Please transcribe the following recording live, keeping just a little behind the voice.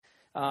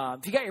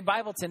If you got your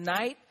Bible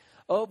tonight,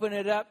 open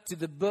it up to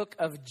the book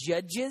of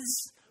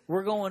Judges.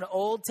 We're going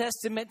Old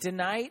Testament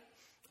tonight,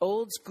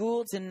 old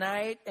school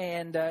tonight,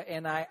 and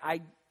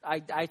I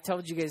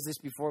told you guys this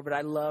before, but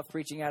I love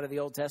preaching out of the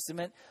Old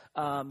Testament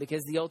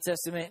because the Old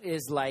Testament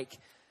is like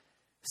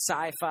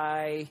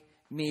sci-fi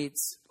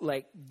meets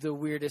like the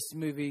weirdest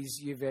movies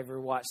you've ever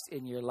watched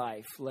in your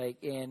life. Like,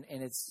 and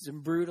it's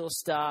some brutal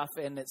stuff,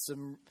 and it's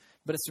some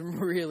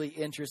really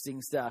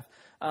interesting stuff.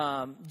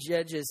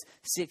 Judges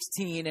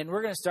 16, and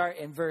we're going to start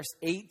in verse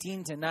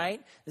 18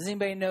 tonight. Does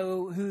anybody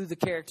know who the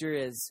character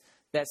is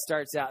that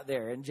starts out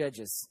there in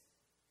Judges?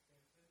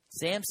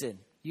 Samson.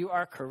 You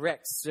are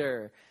correct,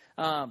 sir.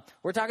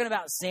 We're talking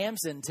about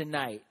Samson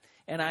tonight.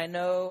 And I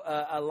know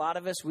a lot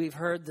of us, we've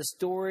heard the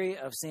story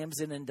of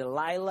Samson and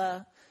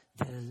Delilah.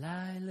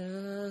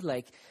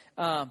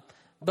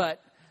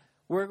 But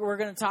we're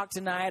going to talk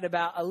tonight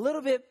about a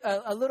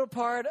little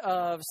part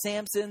of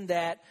Samson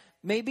that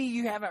maybe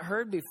you haven't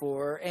heard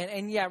before.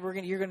 And yeah,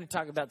 you're going to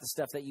talk about the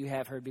stuff that you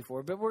have heard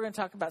before. But we're going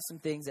to talk about some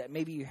things that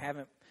maybe you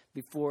haven't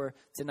before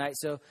tonight.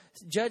 So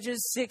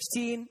Judges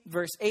 16,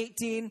 verse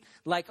 18.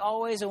 Like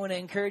always, I want to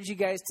encourage you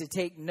guys to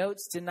take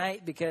notes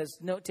tonight because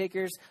note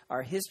takers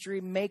are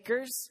history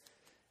makers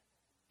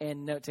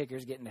and note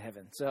takers get into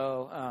heaven.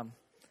 So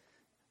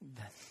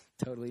that's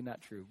totally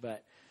not true.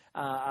 But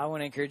I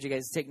want to encourage you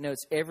guys to take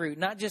notes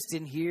not just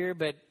in here,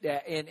 but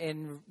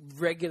in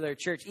regular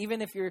church.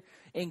 Even if you're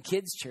in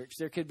kids' church,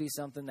 there could be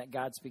something that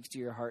God speaks to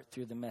your heart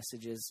through the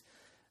messages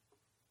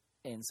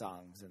and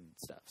songs and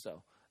stuff.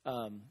 So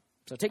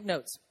take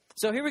notes.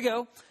 So here we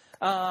go.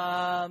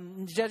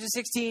 Judges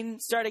 16,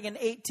 starting in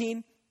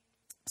 18,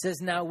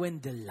 says, now when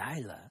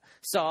Delilah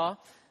saw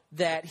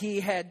that he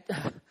had,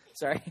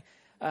 saw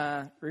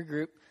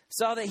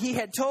that he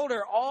had told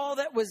her all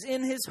that was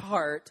in his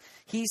heart,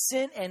 he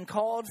sent and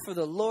called for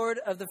the Lord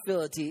of the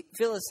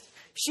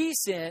She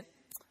sent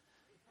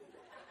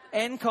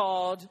and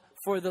called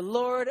for the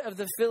Lord of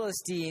the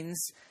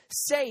Philistines,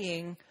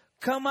 saying,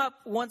 come up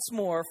once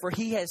more, for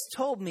he has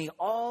told me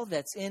all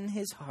that's in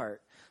his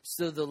heart.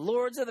 So the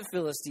lords of the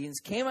Philistines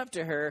came up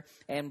to her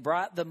and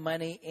brought the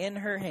money in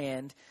her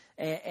hand.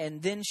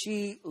 And then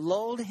she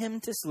lulled him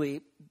to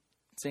sleep,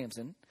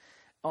 Samson,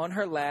 on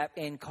her lap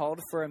and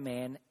called for a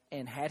man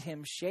and had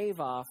him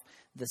shave off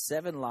the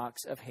 7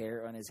 locks of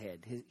hair on his head.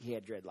 He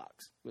had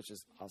dreadlocks, which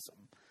is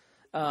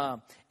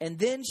awesome. And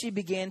then she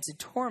began to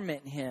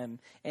torment him,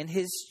 and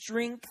his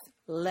strength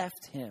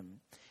left him.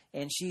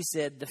 And she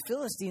said, the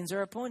Philistines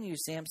are upon you,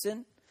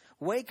 Samson.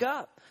 Wake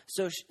up.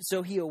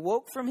 So he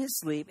awoke from his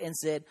sleep and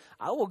said,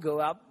 I will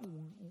go out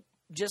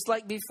just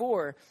like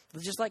before,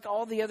 just like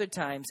all the other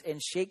times,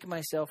 and shake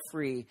myself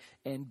free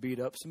and beat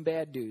up some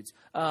bad dudes.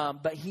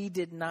 But he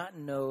did not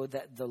know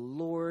that the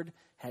Lord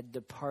had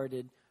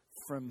departed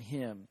from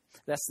him.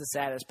 That's the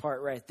saddest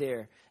part right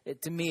there.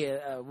 To me,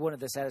 one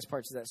of the saddest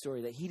parts of that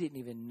story, that he didn't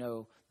even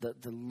know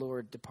that the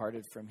Lord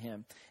departed from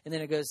him. And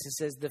then it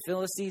says, the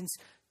Philistines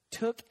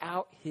took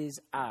out his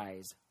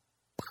eyes,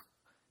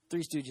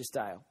 Three Stooges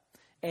style,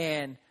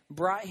 and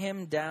brought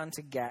him down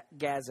to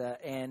Gaza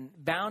and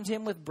bound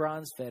him with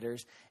bronze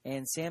fetters,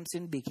 and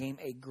Samson became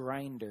a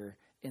grinder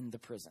in the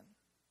prison.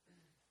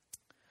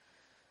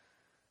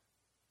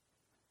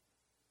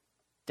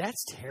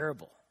 That's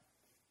terrible.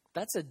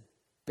 That's a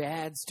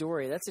bad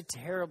story. That's a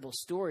terrible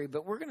story.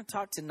 But we're going to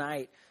talk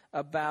tonight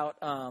about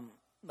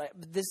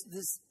this.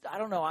 I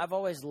don't know. I've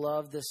always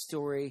loved this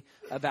story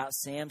about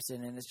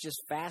Samson, and it's just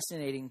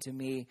fascinating to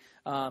me.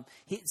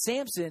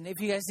 Samson, if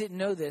you guys didn't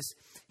know this,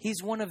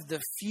 he's one of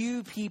the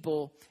few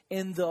people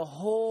in the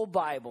whole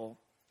Bible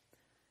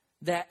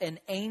that an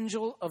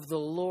angel of the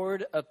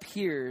Lord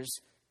appears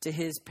to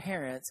his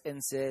parents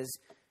and says,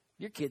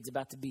 your kid's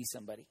about to be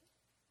somebody.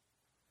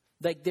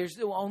 Like, there's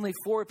only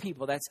 4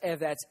 people that's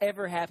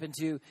ever happened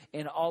to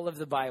in all of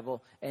the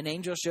Bible. An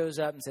angel shows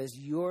up and says,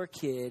 your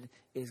kid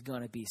is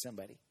going to be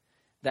somebody.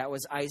 That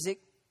was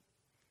Isaac,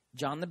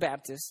 John the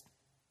Baptist,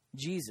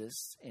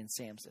 Jesus, and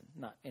Samson.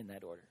 Not in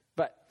that order.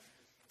 But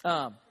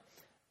an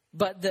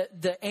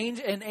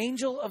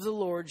angel of the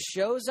Lord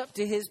shows up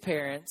to his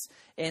parents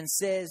and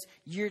says,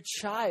 your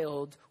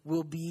child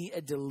will be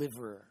a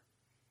deliverer.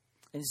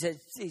 And he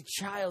says, the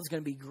child's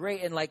going to be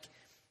great. And like,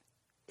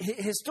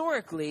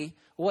 historically,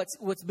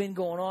 what's been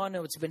going on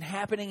and what's been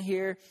happening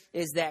here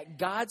is that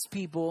God's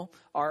people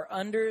are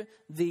under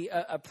the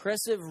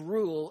oppressive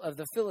rule of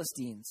the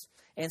Philistines.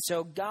 And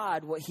so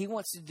God, what he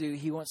wants to do,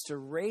 he wants to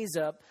raise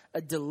up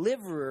a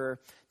deliverer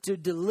to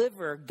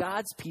deliver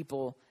God's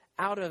people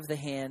out of the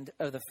hand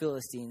of the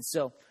Philistines.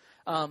 So,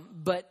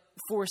 but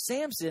for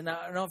Samson,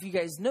 I don't know if you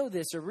guys know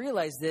this or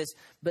realize this,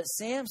 but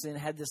Samson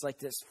had this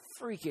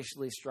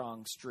freakishly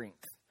strong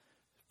strength.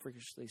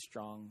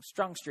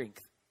 Strong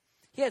strength.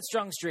 He had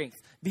strong strength,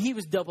 but he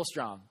was double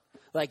strong.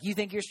 Like, you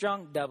think you're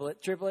strong, double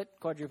it, triple it,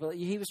 quadruple it.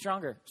 He was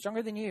stronger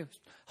than you.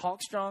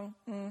 Hulk strong,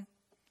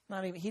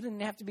 not even. He didn't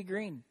have to be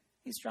green.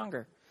 He's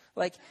stronger.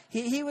 Like,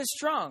 he was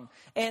strong.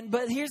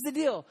 But here's the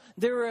deal.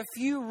 There were a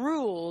few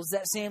rules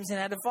that Samson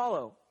had to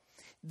follow.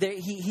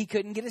 He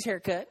couldn't get his hair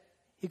cut.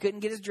 He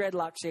couldn't get his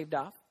dreadlocks shaved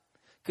off.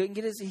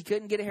 He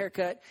couldn't get a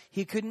haircut.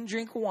 He couldn't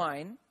drink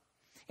wine.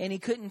 And he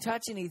couldn't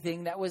touch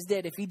anything that was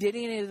dead. If he did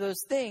any of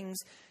those things,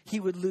 he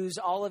would lose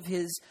all of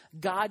his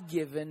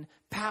God-given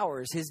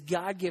powers, his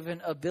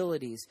God-given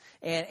abilities.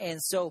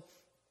 And so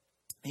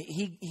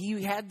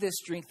he had this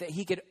strength that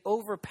he could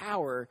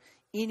overpower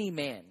any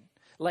man.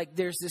 Like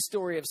there's this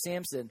story of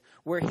Samson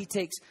where he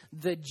takes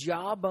the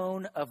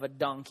jawbone of a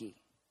donkey.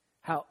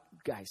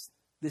 Guys,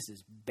 this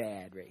is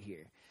bad right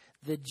here.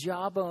 The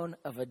jawbone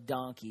of a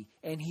donkey,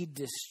 and he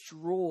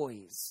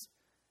destroys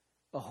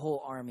a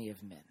whole army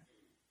of men.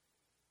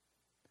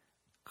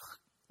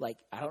 Like,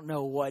 I don't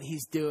know what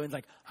he's doing.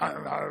 Like, I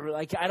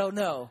don't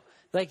know.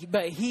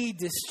 But he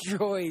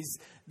destroys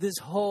this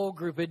whole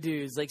group of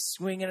dudes, like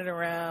swinging it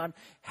around,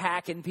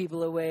 hacking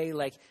people away.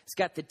 Like, it's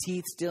got the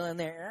teeth still in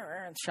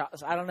there.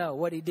 I don't know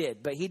what he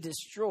did, but he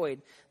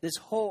destroyed this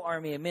whole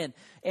army of men.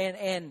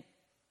 And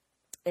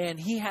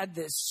he had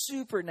this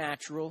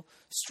supernatural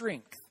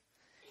strength.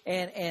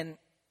 And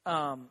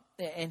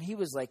he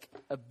was like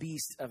a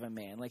beast of a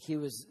man. Like, he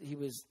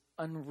was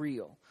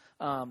unreal.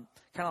 Kind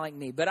of like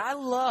me. But I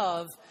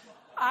love,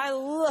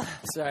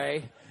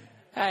 sorry.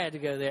 I had to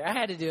go there. I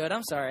had to do it.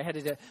 I'm sorry. I had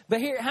to do it.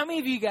 But here, how many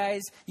of you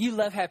guys, you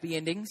love happy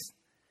endings?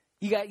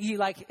 You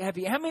like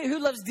happy, who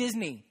loves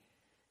Disney?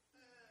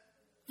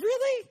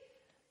 Really?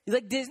 You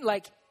like Disney?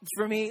 Like,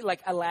 for me,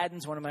 like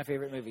Aladdin's one of my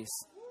favorite movies.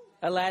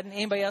 Aladdin.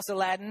 Anybody else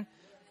Aladdin?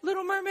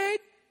 Little Mermaid?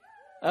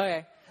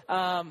 Okay.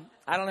 I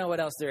don't know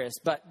what else there is,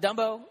 but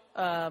Dumbo,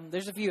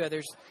 there's a few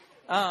others.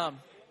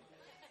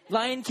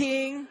 Lion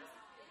King,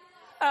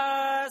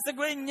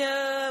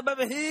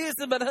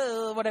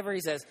 whatever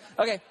he says.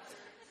 Okay.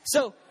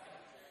 So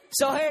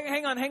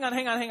hang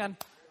on.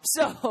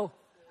 So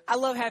I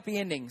love happy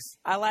endings.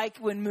 I like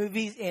when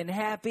movies end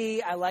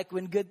happy. I like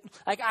when good,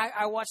 like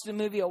I watched a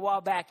movie a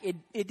while back.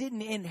 It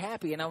didn't end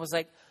happy. And I was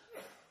like,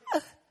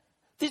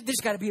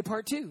 there's got to be a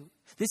part two.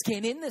 This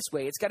can't end this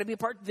way. It's got to be a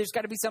part. There's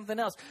got to be something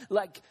else.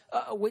 Like,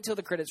 wait till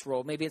the credits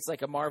roll. Maybe it's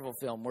like a Marvel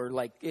film where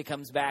like it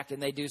comes back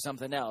and they do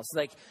something else.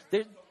 Like,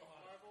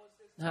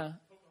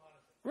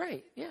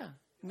 right? Yeah.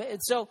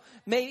 So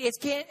maybe it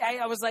can't.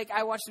 I was like,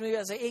 I watched the movie. I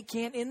was like, it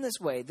can't end this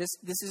way. This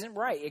isn't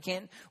right. It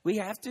can't. We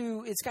have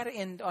to. It's got to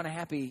end on a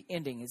happy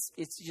ending.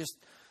 It's just.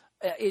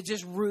 It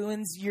just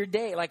ruins your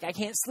day. Like, I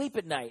can't sleep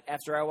at night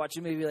after I watch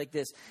a movie like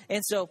this.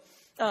 And so,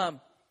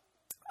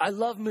 I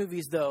love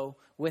movies, though,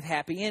 with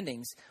happy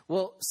endings.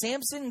 Well,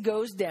 Samson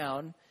goes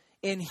down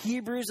in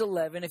Hebrews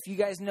 11. If you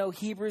guys know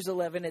Hebrews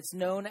 11, it's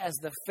known as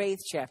the faith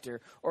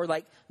chapter, or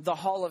like the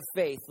Hall of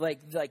Faith. Like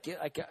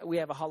we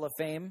have a Hall of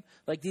Fame.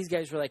 Like, these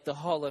guys were like the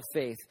Hall of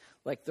Faith,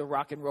 like the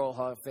Rock and Roll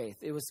Hall of Faith.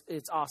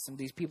 It's awesome.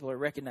 These people are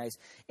recognized.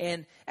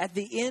 And at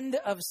the end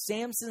of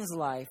Samson's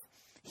life,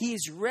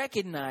 he's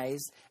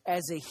recognized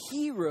as a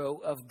hero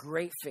of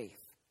great faith.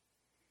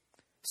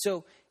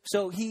 So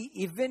he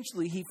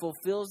eventually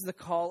fulfills the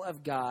call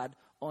of God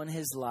on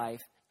his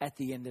life at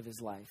the end of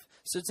his life.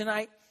 So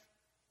tonight,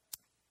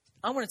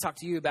 I want to talk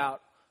to you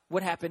about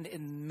what happened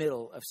in the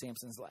middle of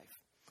Samson's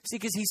life. See,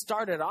 because he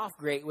started off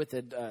great with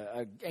an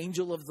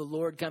angel of the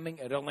Lord coming.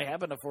 It only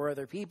happened to three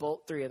other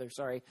people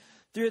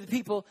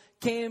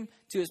came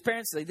to his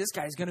parents and said, this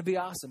guy's going to be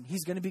awesome.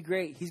 He's going to be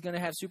great. He's going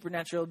to have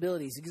supernatural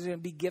abilities. He's going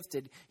to be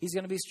gifted. He's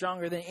going to be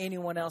stronger than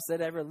anyone else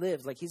that ever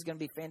lived. Like, he's going to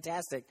be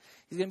fantastic.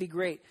 He's going to be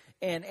great.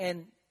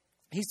 And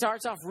he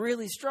starts off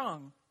really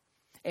strong.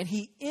 And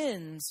he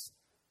ends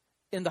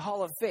in the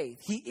Hall of Faith.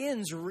 He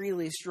ends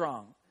really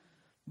strong.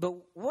 But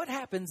what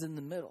happens in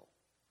the middle?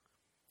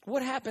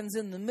 What happens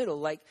in the middle?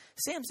 Like,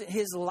 Samson,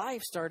 his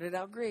life started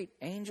out great.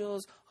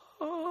 Angels,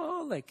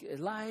 like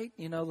light,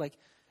 like,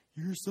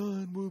 your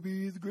son will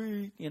be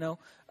great, and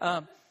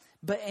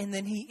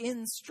then he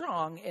ends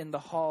strong in the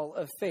Hall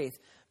of Faith.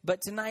 But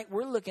tonight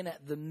we're looking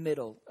at the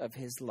middle of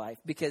his life,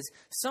 because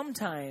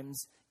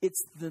sometimes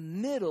it's the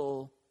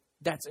middle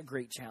that's a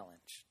great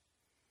challenge.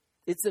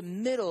 It's the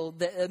middle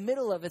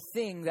of a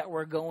thing that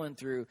we're going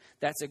through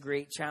that's a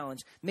great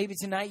challenge. Maybe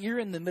tonight you're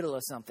in the middle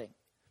of something.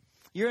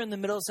 You're in the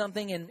middle of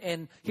something,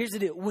 and here's the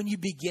deal. When you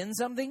begin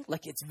something,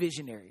 like, it's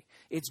visionary.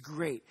 It's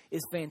great.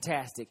 It's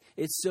fantastic.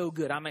 It's so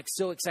good. I'm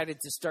so excited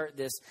to start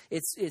this.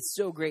 It's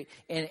so great.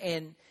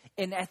 And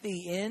at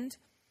the end,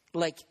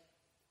 like,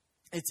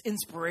 it's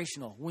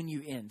inspirational when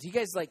you end. Do you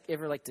guys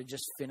ever like to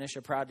just finish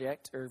a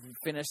project or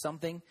finish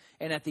something,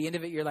 and at the end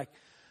of it, you're like,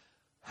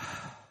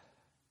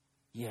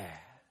 yeah.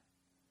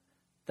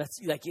 That's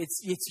like,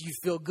 it's you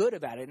feel good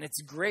about it, and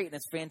it's great, and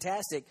it's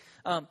fantastic.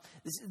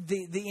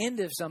 The end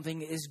of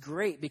something is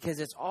great because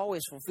it's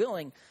always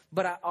fulfilling.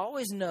 But I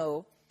always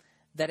know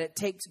that it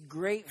takes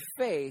great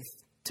faith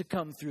to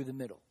come through the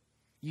middle.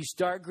 You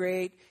start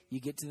great, you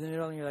get to the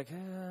middle, and you're like,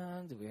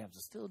 do we have to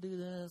still do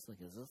this? Like,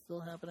 is this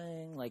still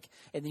happening? Like,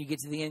 and then you get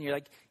to the end, you're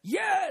like,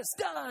 yes,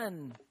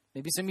 done.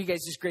 Maybe some of you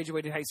guys just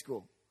graduated high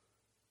school.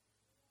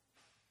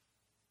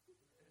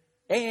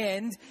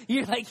 And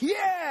you're like,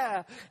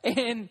 yeah,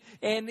 and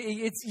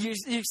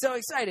you're so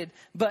excited.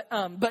 But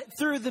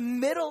through the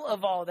middle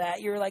of all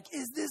that, you're like,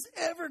 is this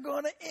ever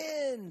going to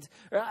end?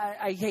 Or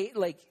I hate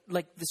like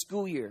the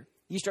school year.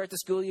 You start the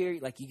school year,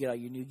 like you get all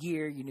your new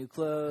gear, your new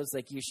clothes,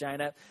 like you shine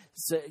up.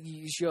 So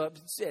you show up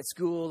at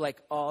school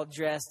like all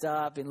dressed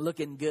up and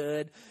looking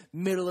good.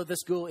 Middle of the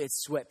school,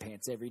 it's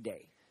sweatpants every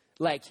day.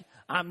 Like,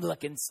 I'm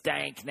looking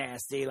stank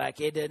nasty.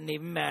 Like, it doesn't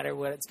even matter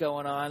what's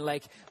going on.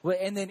 Like,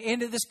 and then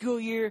end of the school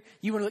year,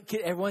 you want to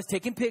look, everyone's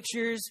taking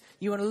pictures.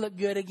 You want to look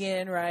good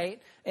again,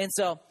 right? And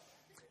so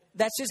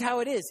that's just how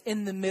it is.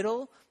 In the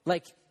middle,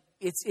 like,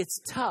 it's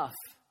tough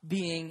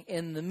being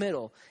in the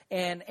middle.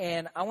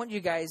 And I want you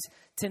guys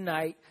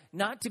tonight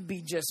not to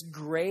be just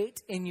great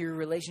in your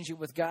relationship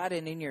with God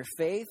and in your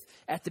faith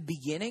at the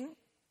beginning,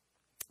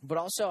 but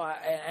also,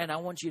 I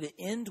want you to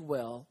end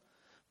well.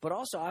 But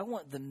also, I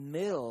want the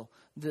middle,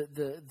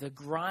 the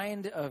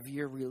grind of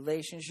your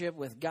relationship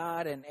with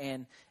God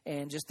and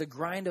just the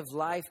grind of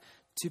life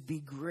to be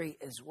great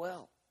as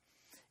well.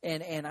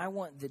 And I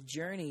want the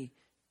journey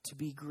to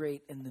be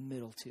great in the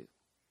middle too.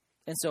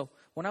 And so,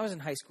 when I was in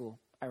high school,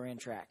 I ran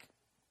track.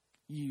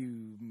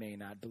 You may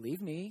not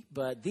believe me,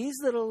 but these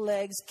little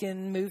legs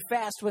can move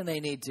fast when they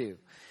need to.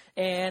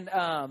 And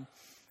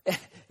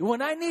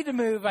when I need to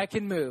move, I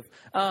can move.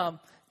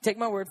 Take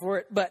my word for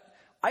it. But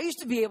I used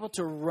to be able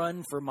to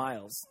run for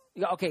miles.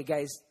 Okay,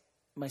 guys,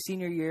 my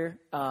senior year,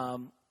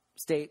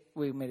 state,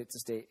 we made it to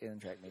state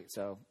in track meet.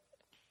 So,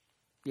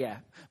 yeah.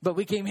 But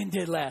we came in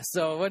dead last,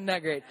 so it wasn't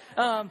that great.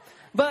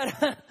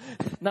 But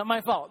not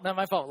my fault.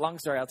 Long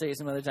story. I'll tell you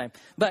some other time.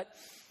 But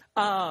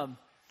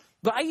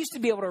I used to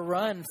be able to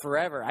run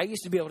forever. I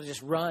used to be able to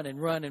just run and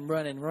run and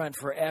run and run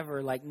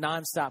forever, like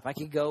nonstop. I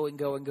could go and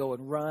go and go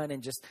and run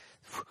and just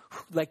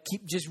like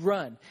just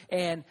run.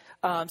 And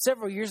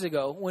several years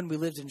ago, when we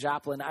lived in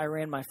Joplin, I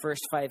ran my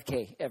first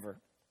 5K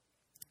ever.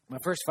 My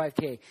first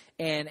 5K.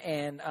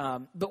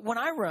 But when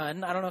I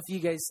run, I don't know if you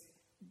guys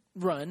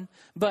run,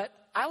 but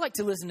I like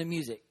to listen to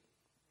music.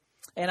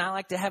 And I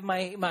like to have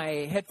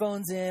my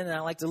headphones in, and I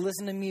like to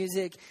listen to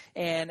music.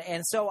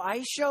 And so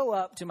I show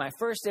up to my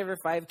first ever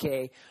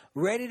 5K,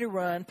 ready to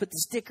run, put the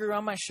sticker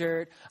on my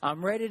shirt.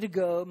 I'm ready to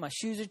go. My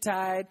shoes are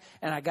tied,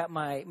 and I got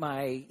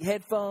my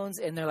headphones.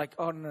 And they're like,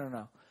 oh,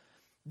 no.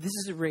 This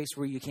is a race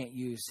where you can't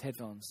use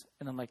headphones.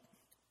 And I'm like,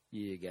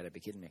 you got to be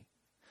kidding me.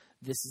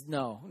 This is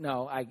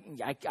no,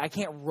 I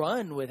can't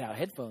run without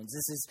headphones.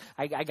 This is,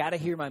 I got to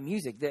hear my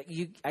music.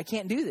 I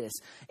can't do this.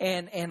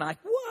 And like,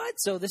 what?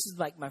 So this is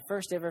like my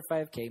first ever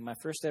 5K, my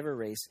first ever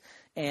race.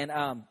 And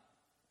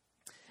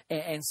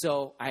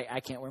so I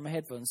can't wear my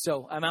headphones.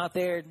 So I'm out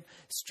there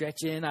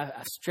stretching.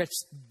 I've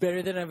stretched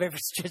better than I've ever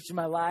stretched in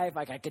my life.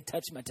 Like I could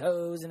touch my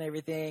toes and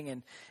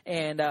everything.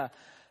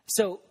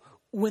 So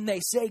when they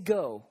say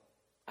go,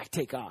 I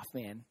take off,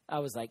 man. I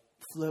was like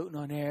floating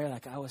on air.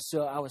 Like I was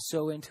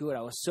so into it.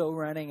 I was so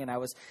running, and I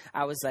was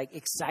like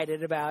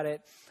excited about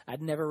it.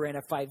 I'd never ran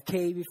a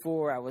 5K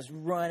before. I was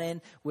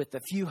running with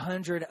a few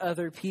hundred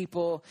other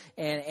people,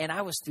 and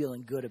I was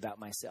feeling good about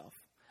myself.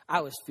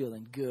 I was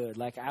feeling good.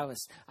 Like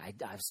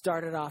I've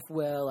started off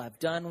well. I've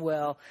done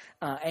well.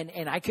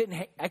 And I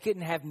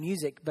couldn't have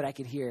music, but I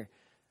could hear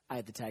Eye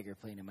of the Tiger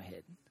playing in my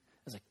head.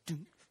 I was like,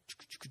 doom,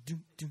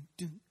 doom, doom,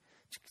 doom.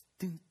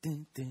 Dun,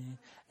 dun, dun.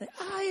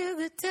 Eye of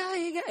the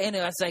Tiger. And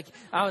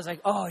I was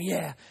like, oh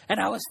yeah. And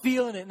I was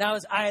feeling it. And I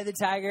was Eye of the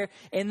Tiger.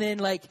 And then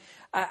like,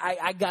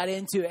 I got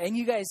into it. And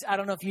you guys, I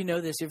don't know if you know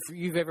this, if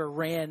you've ever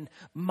ran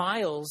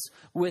miles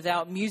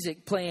without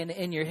music playing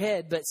in your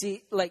head. But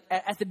see, like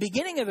at the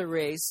beginning of the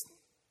race,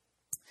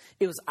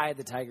 it was Eye of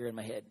the Tiger in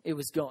my head. It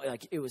was going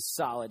like, it was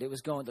solid. It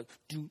was going like,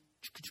 doom,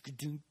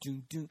 doom,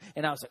 doom, doom.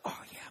 And I was like,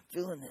 oh yeah, I'm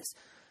feeling this.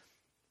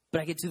 But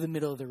I get to the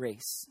middle of the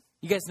race.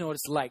 You guys know what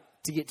it's like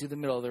to get to the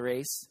middle of the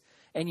race.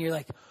 And you're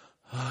like,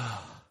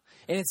 oh.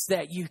 And it's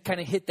that you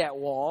kind of hit that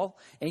wall.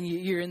 And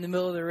you're in the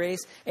middle of the race.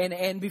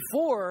 And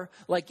before,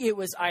 like, it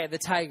was Eye of the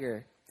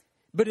Tiger.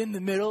 But in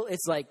the middle,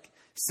 it's like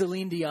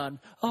Celine Dion,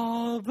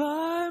 all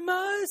by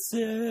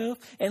myself.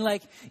 And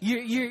like,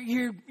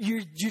 you're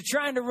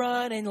trying to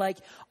run. And like,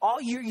 all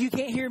you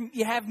can't hear,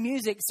 you have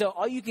music. So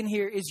all you can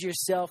hear is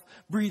yourself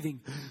breathing.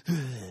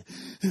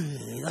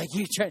 Like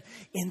you're trying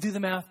in through the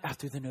mouth, out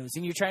through the nose.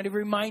 And you're trying to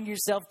remind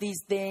yourself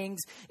these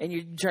things. And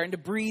you're trying to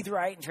breathe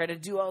right and try to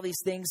do all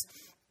these things.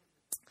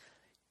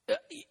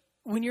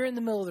 When you're in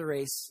the middle of the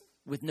race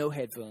with no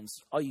headphones,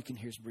 all you can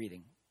hear is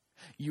breathing.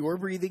 You're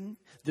breathing.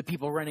 The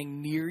people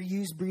running near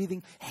you's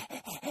breathing.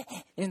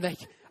 And like,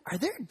 are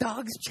there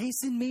dogs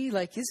chasing me?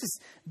 Like, this is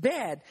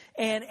bad.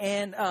 And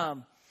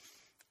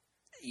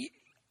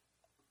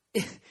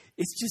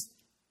it's just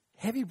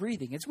heavy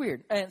breathing. It's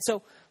weird. And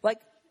so, like,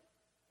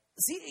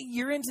 see,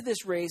 you're into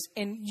this race,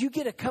 and you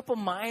get a couple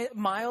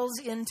miles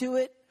into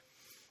it.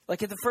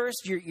 Like at the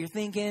first, you're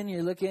thinking,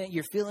 you're looking,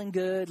 you're feeling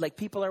good. Like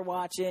people are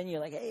watching. You're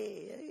like,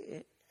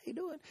 hey, how you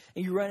doing?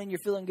 And you're running, you're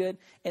feeling good.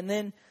 And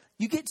then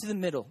you get to the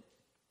middle.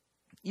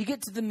 You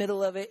get to the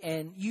middle of it,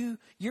 and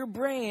your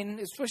brain,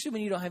 especially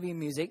when you don't have any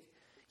music,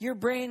 your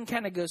brain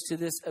kind of goes to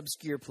this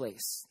obscure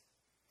place.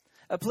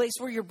 A place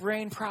where your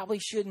brain probably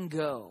shouldn't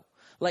go.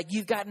 Like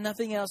you've got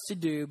nothing else to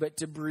do but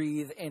to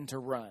breathe and to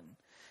run.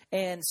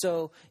 And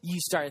so you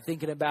start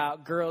thinking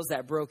about girls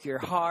that broke your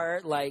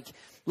heart, like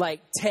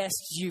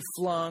tests you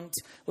flunked.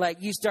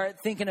 Like you start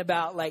thinking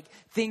about like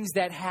things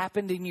that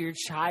happened in your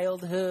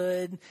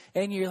childhood.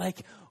 And you're like,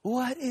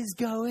 what is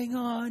going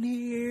on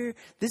here?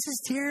 This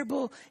is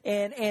terrible.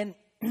 And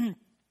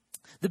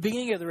the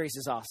beginning of the race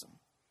is awesome.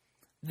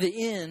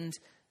 The end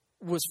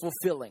was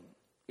fulfilling.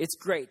 It's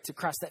great to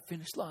cross that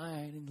finish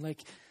line and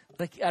like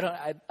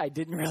I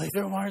didn't really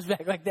throw my arms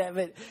back like that,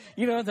 but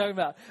you know what I'm talking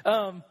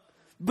about.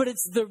 But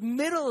it's the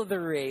middle of the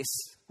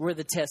race where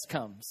the test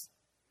comes.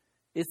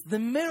 It's the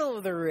middle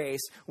of the race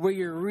where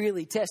you're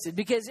really tested.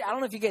 Because I don't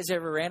know if you guys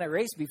ever ran a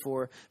race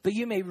before, but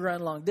you may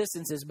run long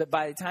distances. But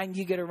by the time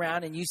you get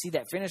around and you see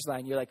that finish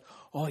line, you're like,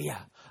 oh, yeah,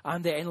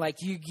 I'm there. And like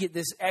you get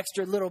this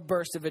extra little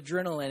burst of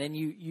adrenaline and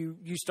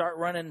you start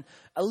running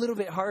a little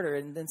bit harder.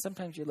 And then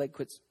sometimes your leg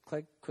quits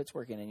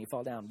working and you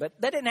fall down. But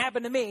that didn't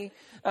happen to me.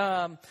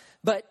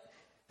 But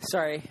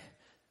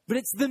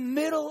it's the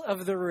middle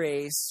of the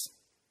race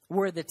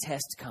where the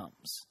test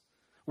comes,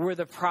 where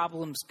the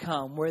problems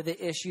come, where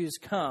the issues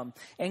come.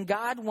 And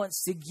God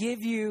wants to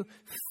give you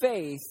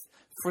faith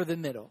for the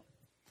middle.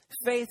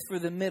 Faith for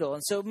the middle.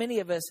 And so many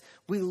of us,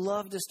 we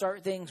love to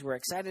start things. We're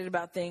excited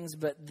about things.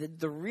 But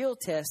the real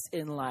test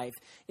in life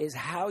is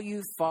how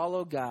you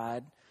follow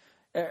God,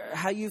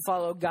 how you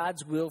follow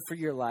God's will for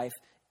your life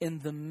in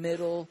the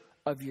middle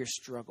of your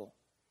struggle.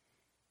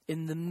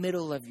 In the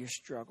middle of your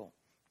struggle.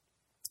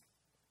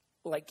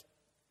 Like,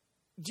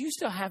 do you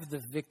still have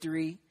the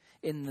victory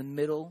in the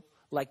middle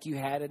like you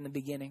had in the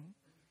beginning?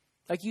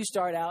 Like you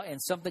start out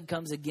and something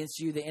comes against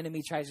you, the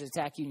enemy tries to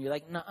attack you, and you're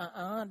like,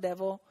 "Nuh-uh,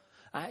 devil."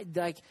 I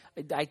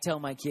tell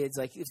my kids,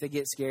 like, if they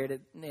get scared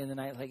in the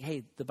night, like,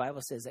 hey, the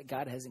Bible says that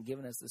God hasn't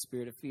given us the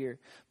spirit of fear,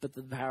 but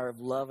the power of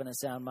love and a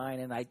sound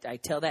mind. And I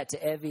tell that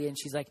to Evie, and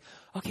she's like,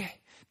 okay,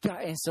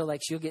 God. And so,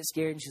 like, she'll get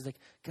scared, and she's like,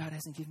 God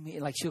hasn't given me,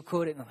 like, she'll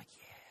quote it, and I'm like,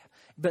 yeah.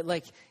 But,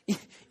 like,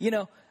 you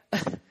know,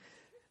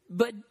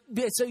 but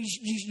so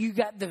you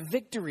got the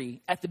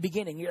victory at the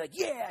beginning. You're like,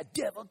 yeah,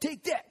 devil,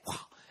 take that.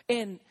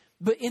 Wow.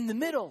 But in the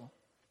middle,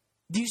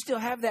 do you still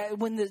have that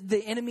when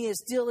the enemy is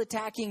still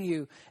attacking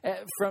you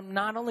from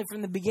not only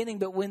from the beginning,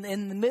 but when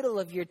in the middle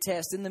of your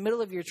test, in the middle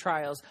of your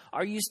trials,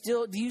 do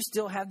you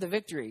still have the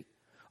victory?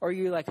 Or are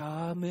you like,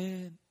 oh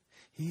man,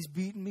 he's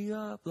beating me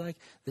up. Like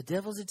the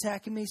devil's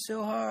attacking me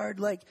so hard.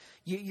 Like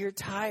you're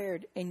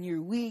tired and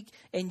you're weak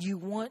and you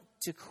want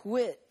to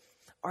quit.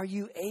 Are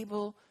you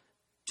able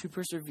to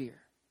persevere?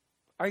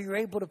 Are you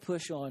able to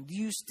push on? Do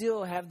you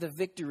still have the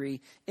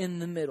victory in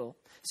the middle?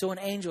 So an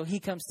angel, he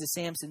comes to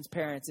Samson's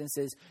parents and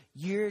says,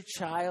 your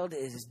child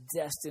is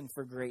destined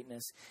for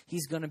greatness.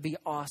 He's going to be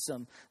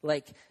awesome.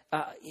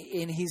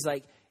 And he's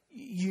like,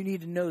 you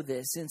need to know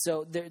this. And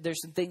so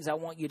there's some things I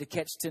want you to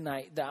catch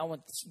tonight, that I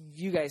want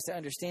you guys to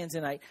understand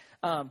tonight,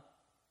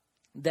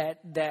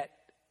 that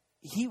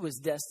he was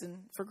destined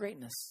for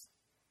greatness.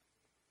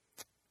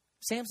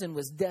 Samson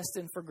was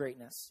destined for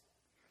greatness.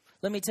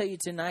 Let me tell you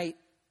tonight,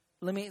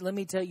 let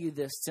me tell you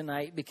this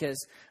tonight,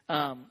 because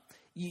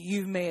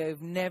you may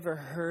have never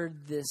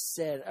heard this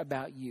said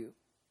about you.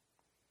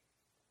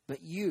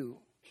 But you,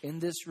 in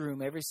this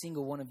room, every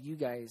single one of you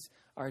guys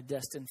are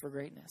destined for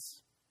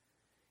greatness.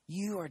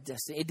 You are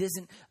destined. It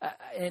doesn't,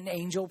 an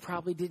angel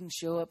probably didn't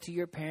show up to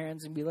your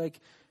parents and be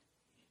like,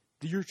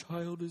 your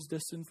child is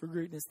destined for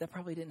greatness. That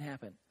probably didn't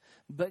happen.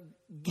 But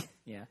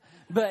yeah,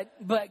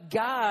 but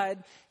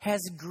God has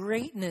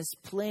greatness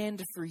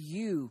planned for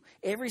you.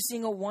 Every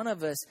single one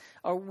of us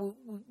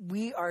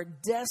we are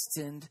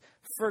destined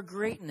for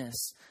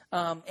greatness.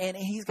 And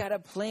he's got a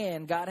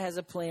plan. God has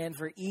a plan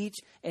for each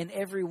and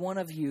every one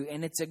of you.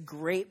 And it's a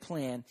great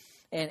plan.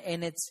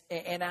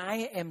 And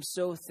I am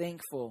so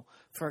thankful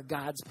for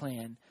God's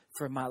plan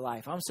for my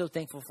life. I'm so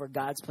thankful for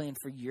God's plan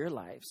for your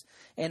lives.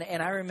 And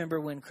I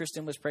remember when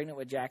Kristen was pregnant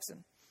with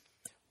Jackson,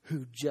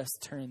 who just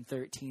turned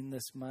 13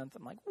 this month.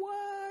 I'm like,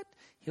 what?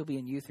 He'll be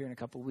in youth here in a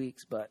couple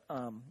weeks, but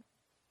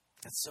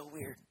that's so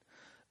weird.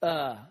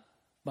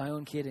 My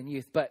own kid in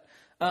youth. But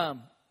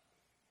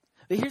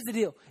here's the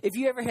deal. If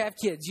you ever have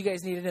kids, you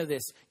guys need to know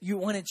this.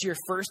 When it's your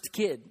first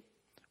kid,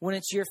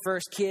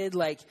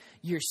 like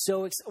you're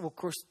so excited. Well, of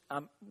course, I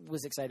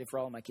was excited for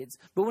all of my kids.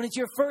 But when it's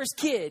your first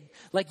kid,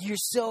 like you're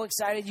so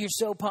excited, you're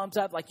so pumped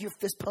up, like your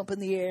fist pump in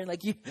the air, and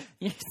like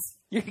you're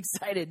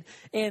excited.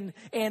 And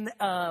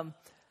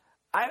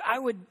I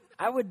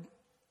would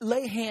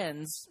lay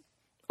hands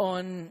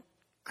on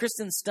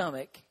Kristen's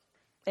stomach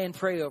and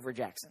pray over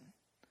Jackson.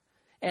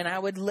 And I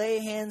would lay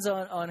hands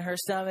on her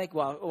stomach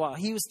while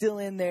he was still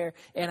in there,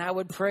 and I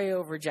would pray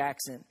over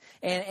Jackson.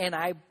 And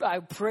I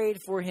prayed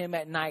for him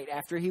at night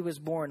after he was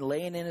born,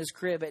 laying in his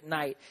crib at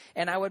night.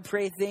 And I would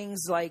pray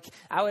things like,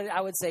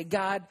 I would say,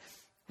 God,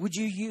 would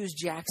you use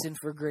Jackson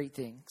for great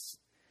things?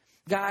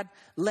 God,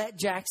 let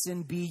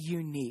Jackson be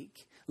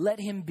unique. Let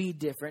him be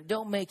different.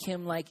 Don't make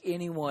him like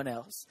anyone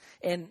else.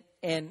 And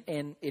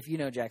if you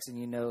know Jackson,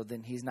 you know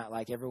then he's not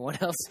like everyone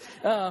else.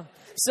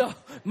 So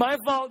my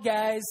fault,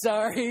 guys.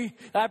 Sorry,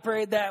 I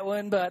prayed that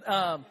one, but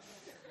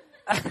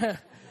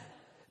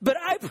But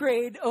I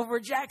prayed over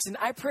Jackson.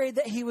 I prayed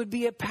that he would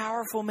be a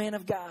powerful man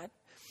of God.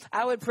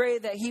 I would pray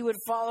that he would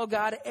follow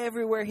God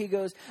everywhere he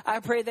goes. I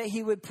pray that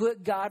he would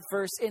put God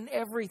first in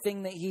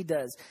everything that he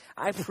does.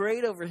 I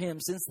prayed over him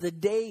since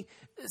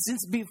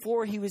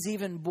before he was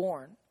even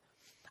born.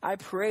 I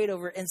prayed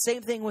over, and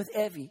same thing with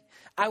Evie.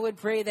 I would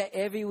pray that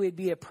Evie would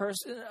be a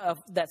person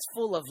that's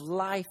full of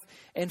life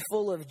and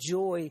full of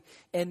joy.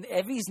 And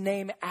Evie's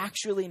name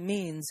actually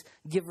means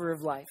giver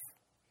of life.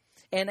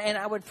 And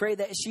I would pray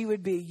that she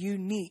would be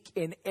unique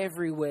in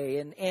every way.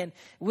 And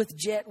with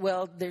Jet,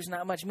 well, there's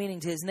not much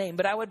meaning to his name.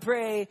 But I would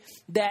pray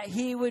that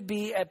he would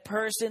be a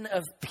person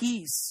of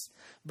peace,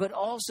 but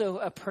also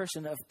a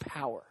person of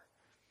power.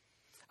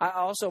 I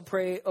also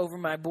pray over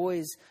my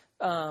boys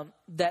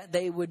that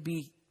they would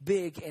be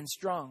big and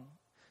strong.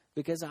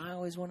 Because I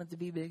always wanted to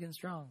be big and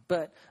strong.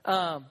 But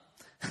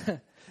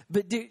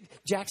dude,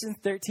 Jackson's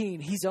 13.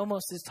 He's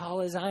almost as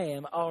tall as I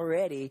am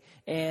already.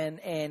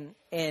 And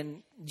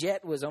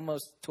Jet was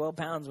almost 12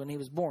 pounds when he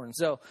was born.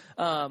 So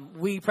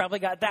we probably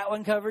got that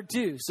one covered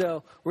too.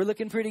 So we're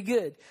looking pretty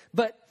good.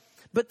 But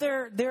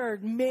there are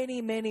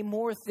many, many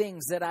more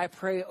things that I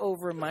pray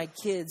over my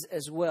kids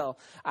as well.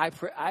 I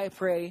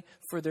pray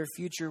for their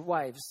future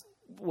wives.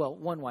 Well,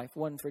 one wife,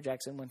 one for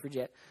Jackson, one for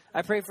Jet.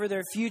 I pray for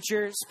their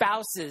future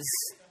spouses.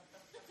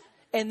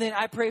 And then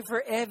I pray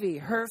for Evie,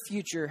 her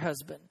future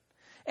husband.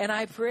 And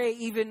I pray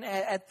even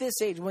at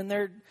this age when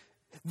they're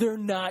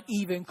not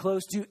even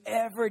close to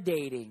ever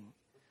dating.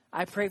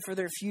 I pray for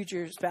their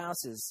future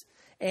spouses.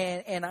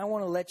 And I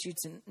want to let you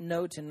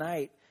know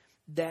tonight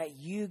that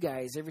you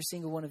guys, every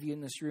single one of you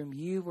in this room,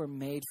 you were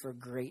made for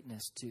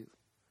greatness too.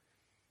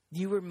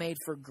 You were made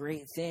for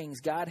great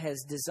things. God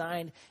has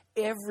designed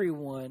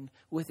everyone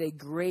with a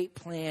great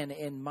plan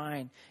in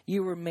mind.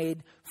 You were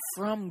made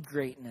from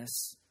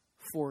greatness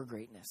for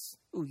greatness.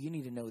 Ooh, you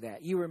need to know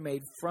that. You were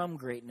made from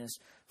greatness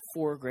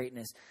for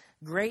greatness.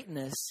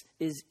 Greatness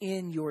is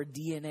in your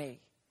DNA.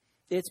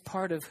 It's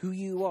part of who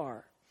you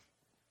are.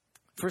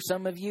 For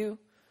some of you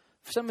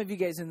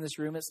guys in this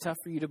room, it's tough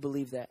for you to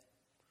believe that.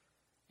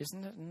 There's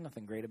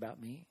nothing great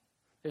about me.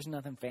 There's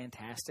nothing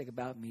fantastic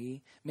about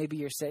me. Maybe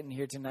you're sitting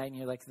here tonight and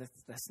you're like,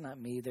 that's not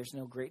me. There's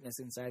no greatness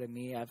inside of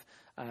me.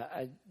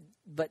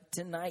 But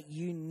tonight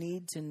you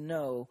need to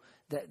know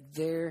that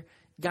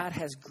God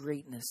has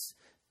greatness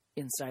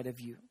inside of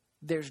you.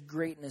 There's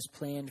greatness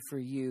planned for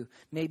you.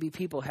 Maybe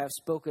people have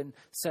spoken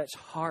such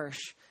harsh,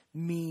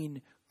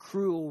 mean,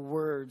 cruel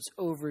words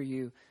over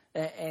you.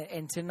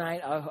 And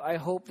tonight, I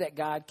hope that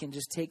God can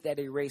just take that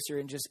eraser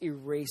and just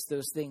erase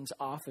those things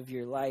off of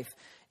your life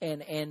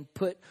and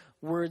put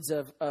words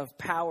of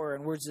power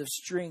and words of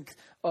strength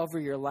over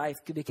your life.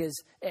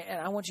 And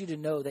I want you to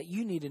know that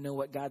you need to know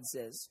what God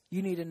says.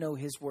 You need to know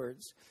his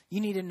words. You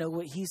need to know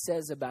what he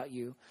says about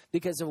you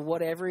because of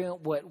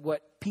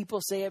what people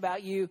say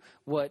about you,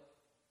 what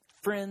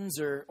friends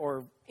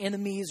or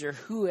enemies or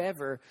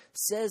whoever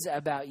says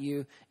about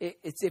you.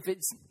 If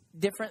it's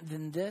different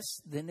than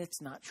this, then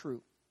it's not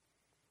true.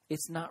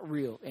 It's not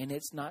real and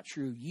it's not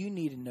true. You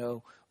need to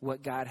know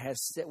what God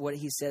has said, what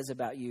he says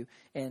about you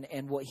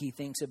and what he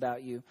thinks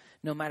about you.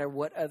 No matter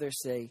what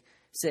others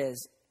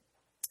says,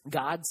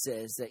 God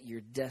says that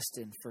you're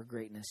destined for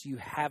greatness. You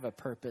have a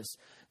purpose.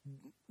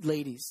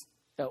 Ladies,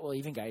 well,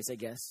 even guys, I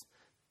guess.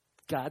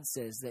 God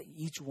says that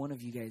each one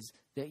of you guys,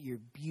 that you're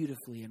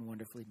beautifully and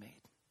wonderfully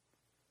made.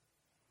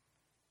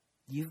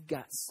 You've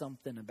got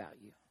something about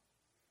you.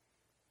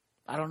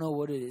 I don't know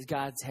what it is.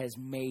 God has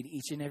made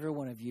each and every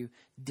one of you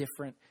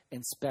different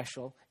and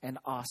special and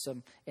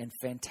awesome and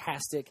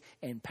fantastic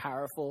and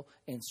powerful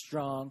and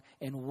strong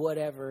and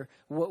whatever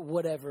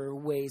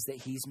ways that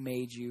he's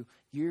made you.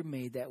 You're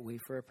made that way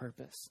for a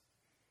purpose.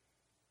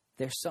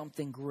 There's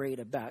something great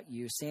about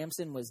you.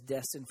 Samson was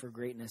destined for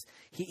greatness.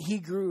 He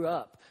grew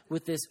up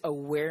with this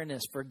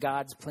awareness for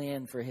God's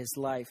plan for his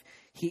life.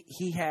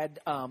 He had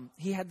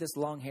this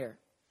long hair.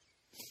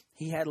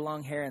 He had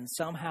long hair, and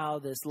somehow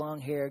this long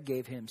hair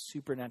gave him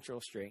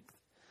supernatural strength.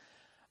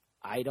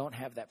 I don't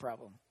have that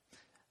problem.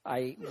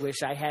 I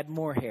wish I had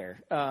more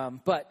hair.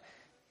 But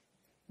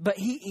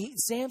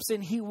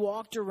Samson, he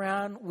walked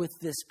around with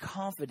this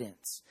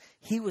confidence.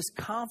 He was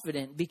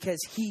confident because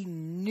he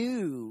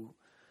knew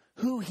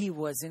who he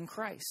was in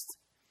Christ.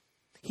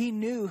 He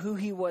knew who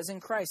he was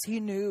in Christ. He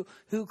knew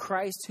who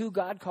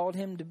God called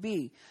him to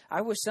be.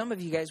 I wish some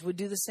of you guys would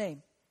do the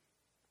same.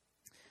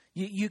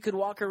 You could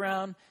walk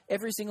around,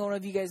 every single one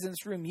of you guys in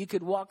this room, you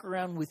could walk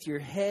around with your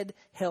head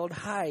held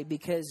high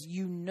because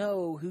you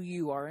know who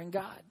you are in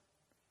God.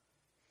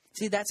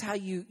 See, that's how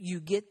you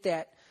get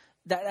that.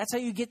 That's how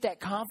you get that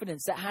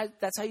confidence.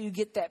 That's how you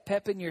get that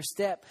pep in your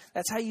step.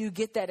 That's how you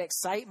get that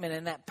excitement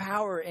and that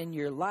power in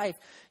your life.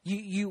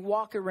 You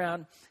walk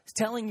around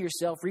telling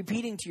yourself,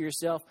 repeating to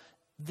yourself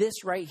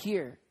this right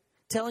here,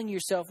 telling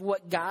yourself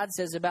what God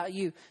says about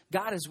you.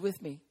 God is with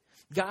me.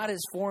 God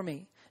is for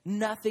me.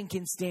 Nothing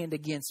can stand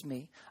against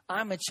me.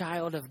 I'm a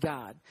child of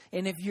God.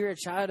 And if you're a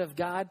child of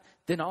God,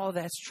 then all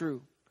that's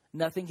true.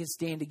 Nothing can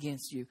stand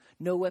against you.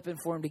 No weapon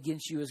formed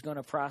against you is going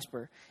to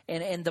prosper.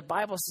 And the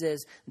Bible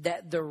says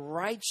that the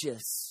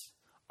righteous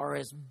are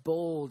as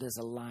bold as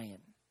a lion.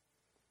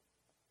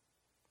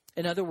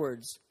 In other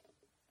words,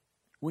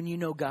 when you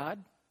know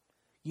God,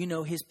 you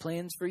know his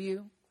plans for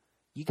you,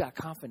 you got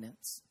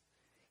confidence.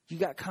 You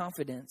got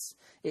confidence.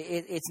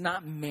 It's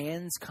not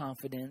man's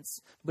confidence,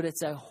 but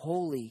it's a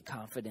holy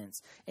confidence.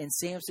 And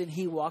Samson,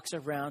 he walks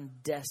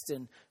around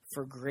destined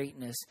for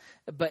greatness.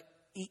 But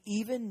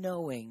even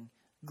knowing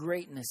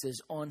greatness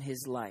is on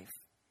his life,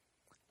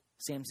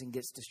 Samson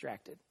gets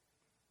distracted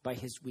by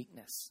his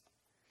weakness.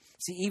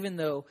 See, even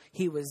though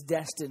he was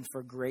destined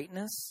for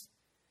greatness,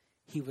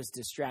 he was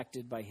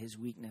distracted by his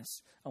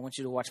weakness. I want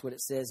you to watch what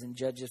it says in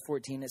Judges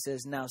 14. It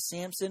says, "Now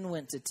Samson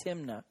went to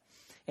Timnah,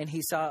 and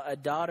he saw a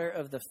daughter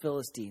of the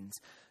Philistines."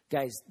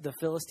 Guys, the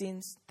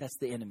Philistines, that's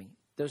the enemy.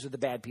 Those are the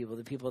bad people,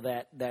 the people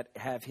that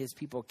have his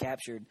people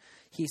captured.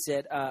 He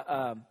said,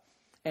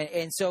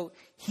 and so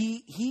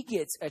he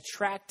gets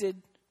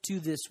attracted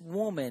to this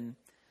woman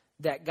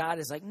that God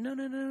is like, no,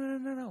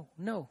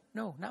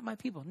 not my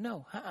people.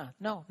 No,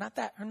 no, not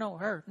that. No,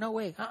 her. No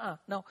way.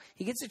 No.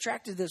 He gets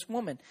attracted to this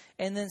woman.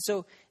 And then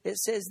so it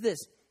says this.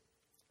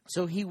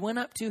 So he went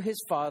up to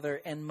his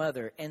father and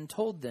mother and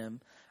told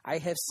them, "I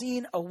have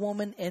seen a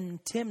woman in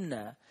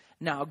Timnah.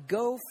 Now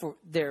go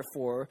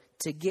therefore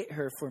to get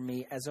her for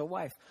me as a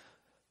wife."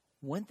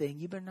 One thing,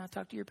 you better not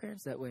talk to your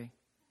parents that way.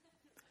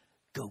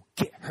 Go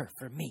get her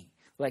for me.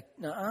 Like,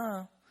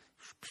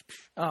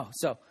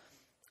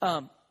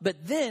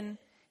 but then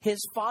his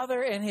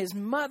father and his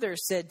mother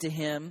said to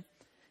him,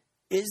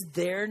 "Is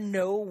there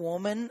no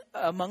woman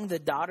among the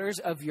daughters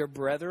of your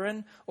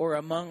brethren or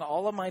among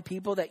all of my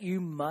people that you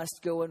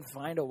must go and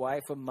find a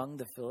wife among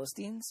the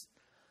Philistines?"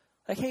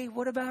 Like, hey,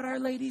 what about our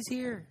ladies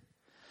here?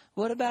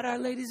 What about our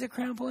ladies at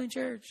Crown Point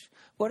Church?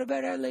 What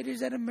about our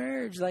ladies at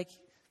Emerge? Like,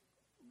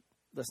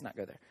 let's not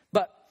go there.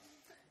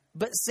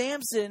 But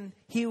Samson,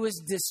 he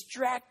was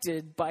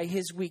distracted by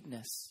his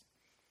weakness.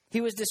 He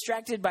was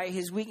distracted by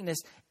his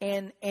weakness,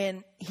 and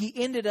he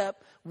ended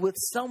up with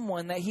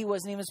someone that he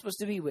wasn't even supposed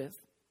to be with.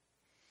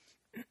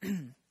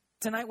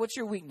 Tonight, what's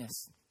your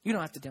weakness? You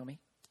don't have to tell me,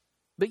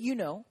 but you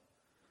know.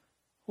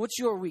 What's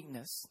your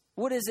weakness?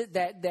 What is it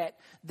that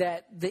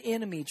the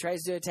enemy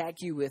tries to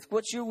attack you with?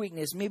 What's your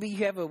weakness? Maybe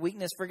you have a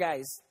weakness for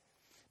guys.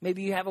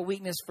 Maybe you have a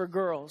weakness for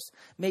girls.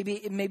 Maybe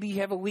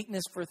you have a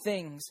weakness for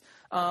things.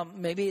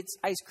 Maybe it's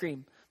ice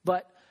cream.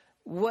 But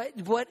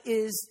what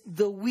is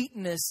the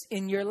weakness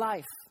in your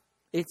life?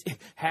 It's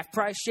half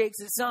price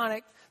shakes at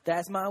Sonic.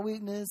 That's my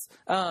weakness.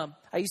 I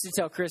used to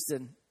tell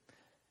Kristen,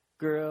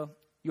 "Girl,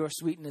 your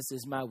sweetness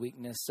is my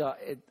weakness." So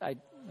I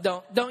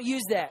don't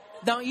use that.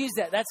 Don't use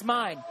that. That's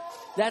mine.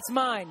 That's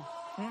mine.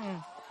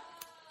 Mm-mm.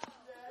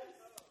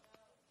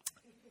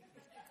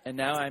 And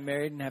now I'm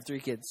married and have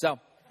 3 kids. So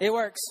it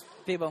works,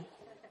 people.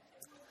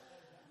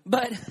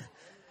 But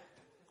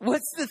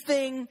what's the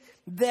thing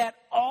that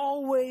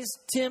always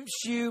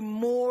tempts you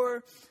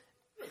more?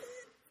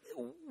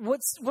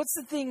 What's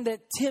the thing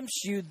that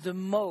tempts you the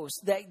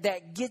most,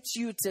 that gets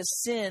you to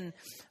sin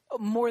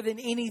more than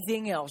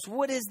anything else?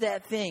 What is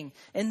that thing?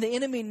 And the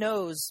enemy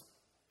knows.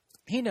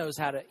 He knows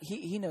how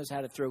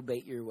to throw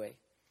bait your way.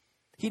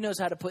 He knows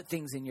how to put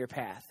things in your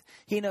path.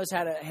 He knows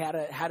how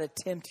to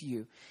tempt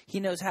you.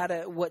 He knows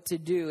what to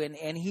do,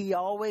 and he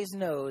always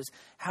knows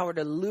how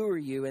to lure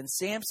you. And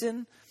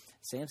Samson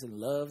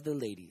loved the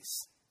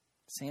ladies.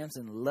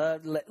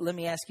 Let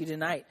me ask you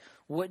tonight,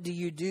 what do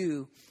you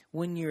do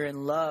when you're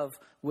in love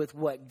with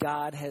what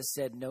God has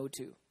said no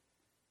to?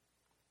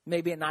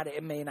 Maybe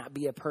it may not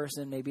be a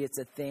person. Maybe it's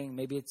a thing.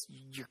 Maybe it's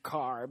your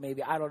car.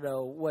 Maybe, I don't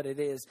know what it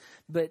is.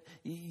 But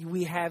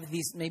we have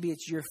these, maybe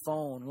it's your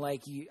phone.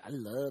 Like, I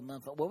love my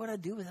phone. What would I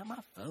do without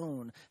my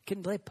phone?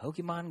 Couldn't play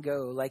Pokemon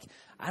Go. Like,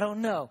 I don't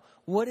know.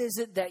 What is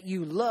it that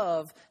you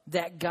love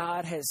that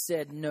God has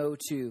said no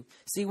to?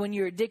 See, when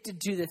you're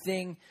addicted to the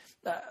thing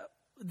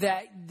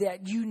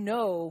that you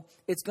know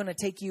it's going to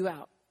take you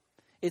out.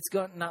 It's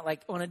going, not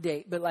like on a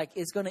date, but like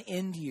it's going to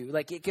end you.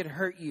 Like it could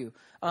hurt you.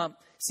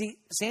 See,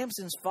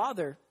 Samson's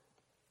father,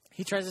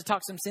 he tries to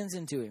talk some sense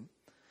into him.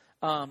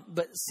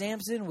 But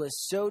Samson was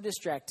so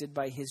distracted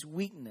by his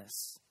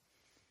weakness.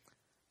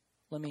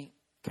 Let me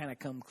kind of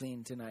come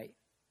clean tonight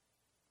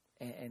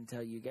and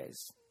tell you guys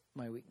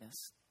my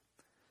weakness.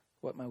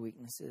 What my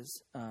weakness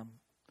is. I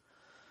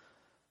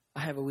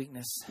have a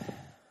weakness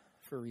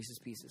for Reese's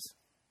Pieces.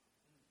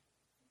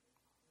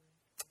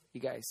 You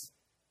guys,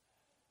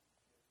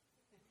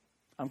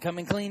 I'm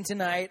coming clean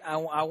tonight. I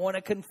want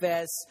to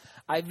confess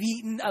I've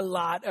eaten a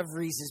lot of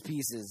Reese's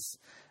Pieces.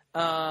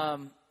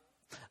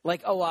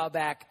 Like a while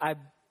back, I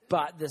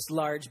bought this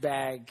large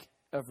bag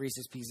of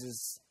Reese's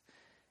Pieces,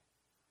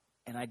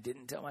 and I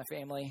didn't tell my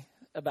family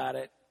about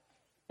it.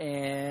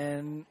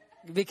 And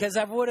because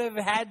I would have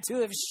had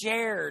to have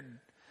shared.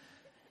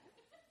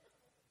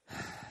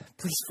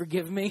 Please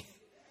forgive me.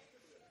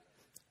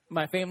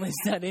 My family's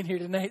not in here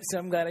tonight, so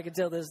I'm glad I can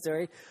tell this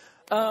story.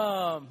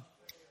 But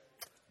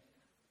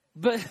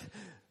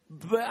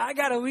I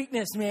got a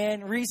weakness,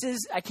 man.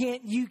 Reese's, I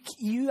can't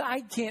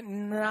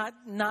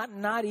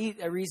not eat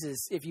a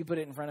Reese's if you put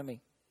it in front of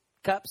me.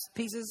 Cups,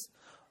 pieces,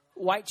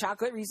 white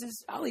chocolate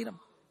Reese's, I'll eat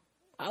them.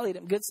 I'll eat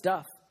them. Good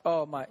stuff.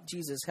 Oh, my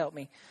Jesus, help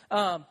me.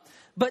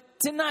 But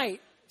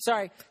tonight,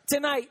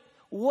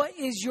 what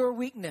is your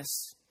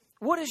weakness?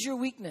 What is your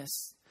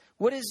weakness?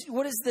 What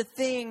is the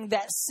thing,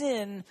 that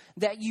sin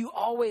that you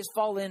always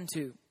fall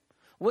into?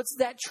 What's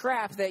that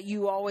trap that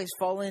you always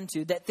fall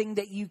into? That thing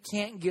that you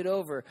can't get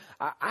over?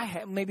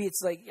 Maybe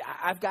it's like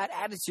I've got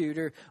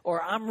attitude,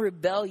 or I'm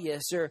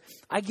rebellious, or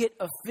I get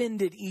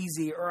offended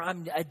easy, or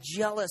I'm a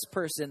jealous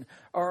person,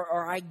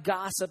 or I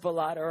gossip a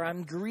lot, or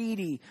I'm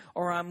greedy,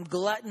 or I'm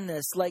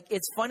gluttonous. Like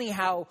it's funny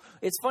how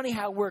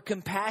we're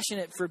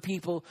compassionate for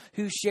people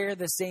who share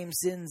the same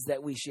sins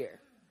that we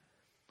share.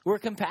 We're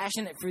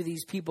compassionate for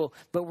these people,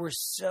 but we're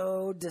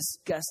so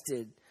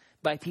disgusted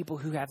by people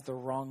who have the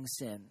wrong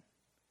sin.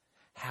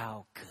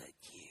 How could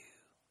you?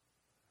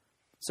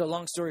 So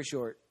long story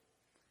short,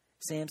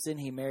 Samson,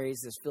 he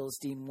marries this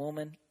Philistine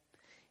woman,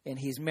 and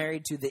he's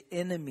married to the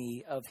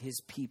enemy of his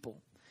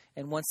people.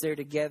 And once they're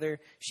together,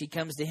 she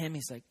comes to him.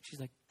 She's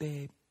like,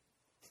 babe,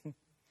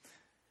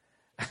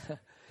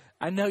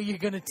 I know you're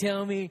going to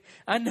tell me.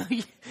 I know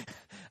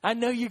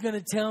you're going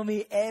to tell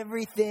me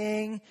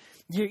everything.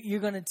 You're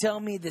going to tell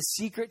me the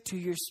secret to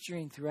your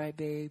strength, right,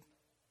 babe?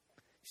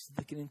 She's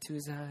looking into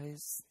his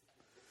eyes.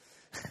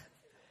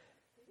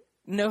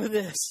 Know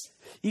this.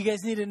 You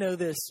guys need to know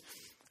this.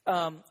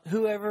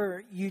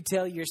 Whoever you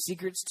tell your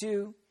secrets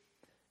to,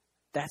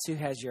 that's who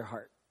has your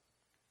heart.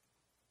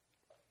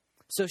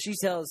 So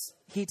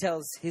he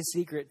tells his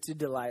secret to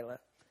Delilah.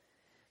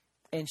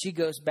 And she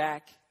goes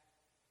back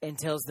and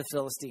tells the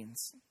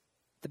Philistines,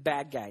 the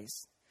bad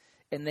guys.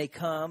 And they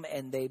come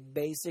and they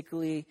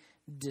basically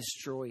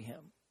destroy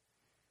him.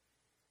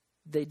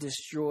 They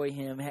destroy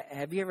him.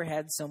 Have you ever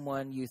had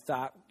someone you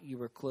thought you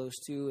were close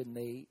to and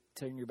they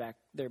turn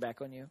their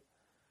back on you?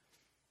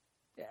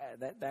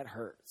 Yeah, that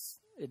hurts.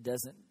 It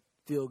doesn't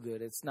feel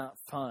good. It's not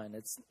fun.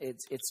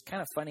 It's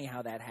kind of funny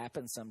how that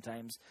happens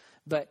sometimes.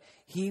 But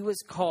he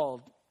was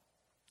called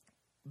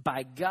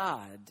by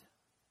God,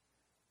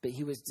 but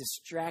he was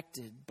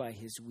distracted by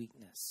his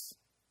weakness.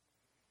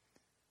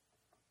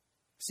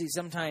 See,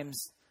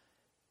 sometimes,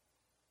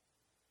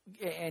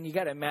 and you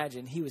got to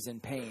imagine, he was in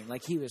pain.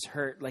 Like he was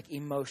hurt, like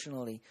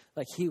emotionally,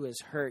 like he was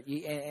hurt.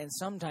 And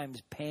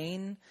sometimes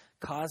pain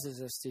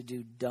causes us to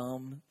do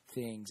dumb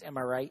things. Am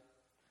I right?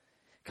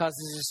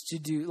 Causes us to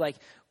do, like,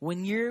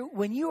 when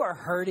you are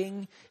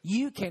hurting,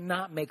 you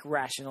cannot make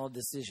rational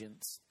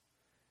decisions.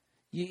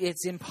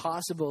 It's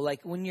impossible.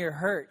 Like when you're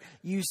hurt,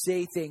 you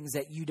say things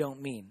that you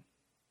don't mean.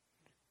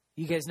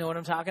 You guys know what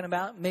I'm talking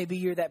about? Maybe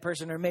you're that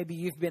person, or maybe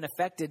you've been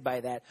affected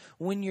by that.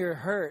 When you're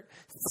hurt,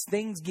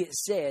 things get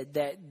said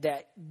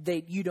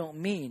that you don't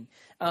mean.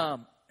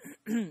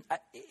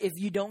 If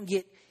you don't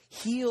get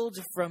healed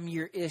from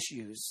your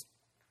issues,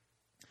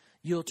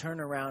 you'll turn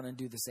around and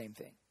do the same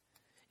thing.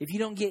 If you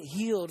don't get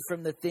healed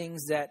from the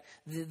things that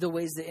the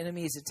ways the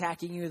enemy is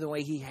attacking you, the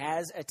way he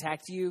has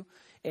attacked you,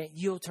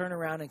 you'll turn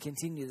around and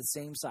continue the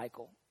same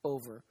cycle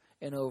over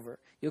and over.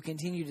 You'll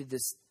continue to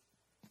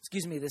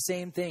the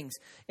same things.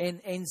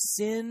 And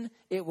sin,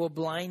 it will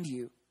blind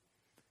you.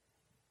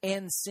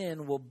 And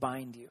sin will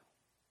bind you.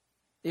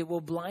 It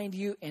will blind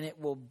you and it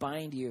will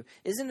bind you.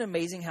 Isn't it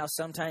amazing how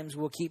sometimes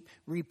we'll keep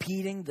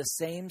repeating the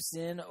same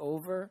sin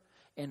over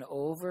and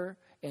over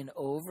and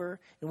over,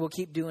 and we'll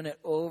keep doing it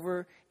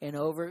over and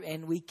over,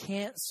 and we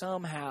can't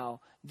somehow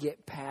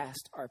get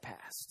past our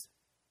past.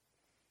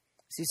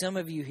 See, some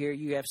of you here,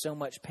 you have so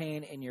much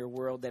pain in your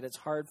world that it's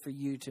hard for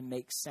you to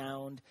make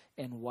sound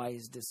and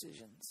wise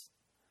decisions.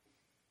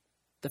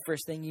 The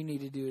first thing you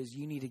need to do is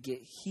you need to get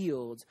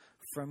healed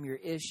from your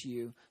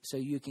issue so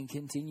you can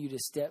continue to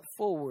step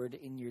forward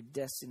in your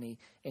destiny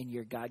and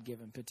your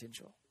God-given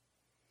potential.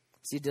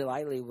 See,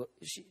 Delilah,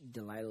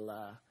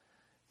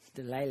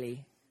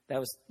 that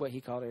was what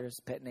he called her, his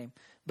pet name.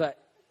 But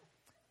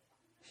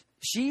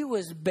she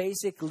was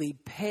basically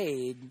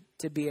paid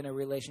to be in a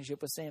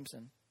relationship with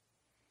Samson.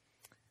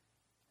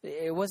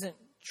 It wasn't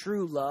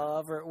true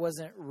love, or it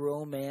wasn't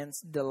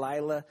romance.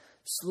 Delilah,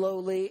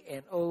 slowly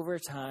and over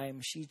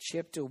time, she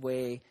chipped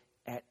away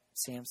at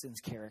Samson's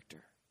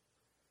character.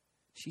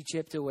 She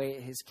chipped away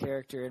at his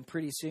character, and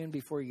pretty soon,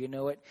 before you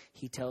know it,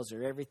 he tells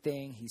her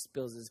everything. He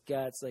spills his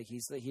guts. Like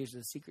he's like, "Here's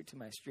the secret to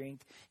my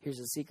strength. Here's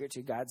the secret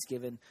to God's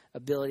given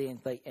ability."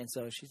 And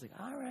so she's like,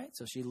 "All right."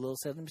 So she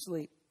lulls him to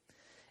sleep.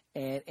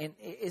 And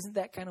isn't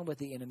that kind of what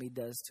the enemy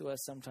does to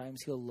us?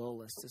 Sometimes he'll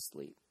lull us to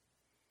sleep.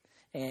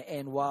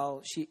 And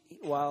while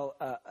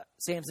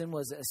Samson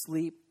was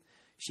asleep,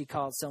 she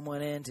called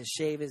someone in to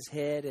shave his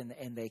head,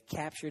 and they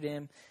captured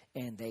him,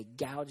 and they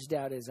gouged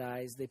out his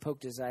eyes. They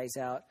poked his eyes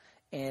out.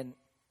 And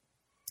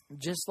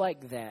just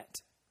like that,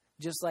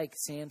 just like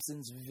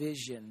Samson's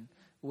vision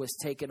was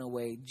taken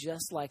away,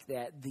 just like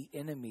that, the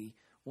enemy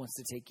wants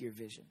to take your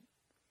vision.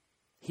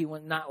 He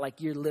wants not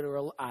like your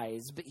literal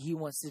eyes, but he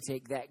wants to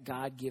take that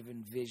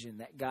God-given vision,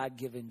 that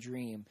God-given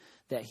dream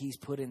that he's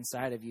put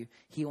inside of you.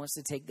 He wants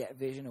to take that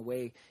vision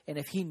away. And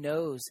if he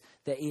knows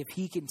that if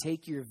he can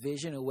take your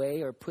vision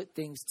away or put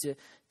things to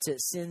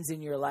sins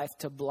in your life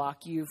to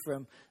block you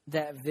from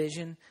that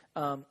vision,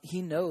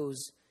 he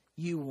knows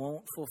you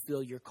won't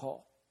fulfill your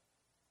call.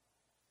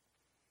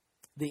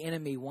 the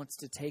enemy wants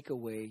to take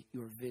away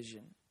your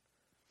vision.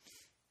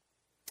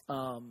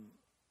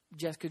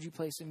 Jess, could you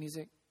play some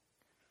music?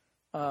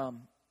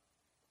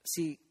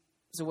 See,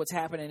 so what's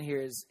happening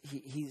here is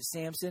he's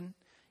Samson.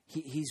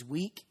 He's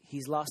weak.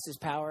 He's lost his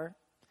power.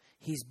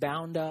 He's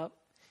bound up.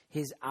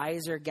 His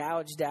eyes are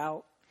gouged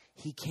out.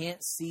 He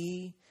can't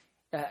see.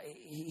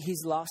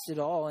 He's lost it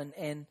all.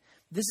 And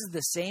this is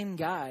the same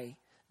guy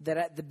that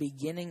at the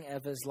beginning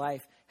of his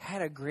life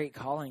had a great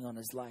calling on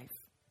his life.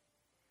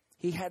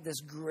 He had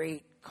this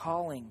great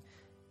calling.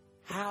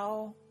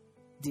 How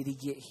did he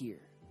get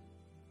here?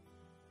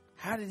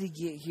 How did he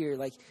get here?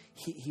 Like,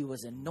 he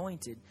was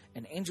anointed.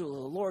 An angel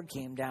of the Lord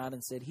came down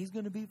and said, he's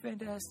going to be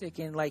fantastic.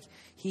 And like,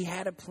 he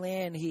had a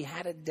plan. He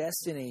had a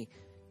destiny.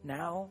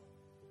 Now,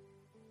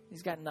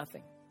 he's got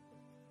nothing.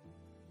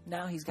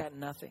 Now he's got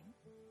nothing.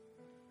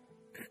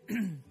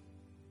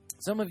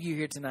 Some of you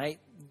here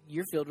tonight,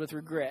 you're filled with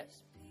regret.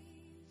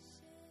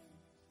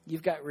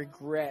 You've got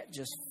regret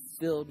just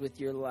filled with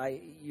your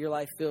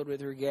life filled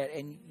with regret.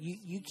 And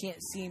you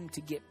can't seem to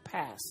get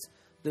past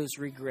those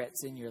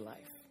regrets in your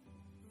life.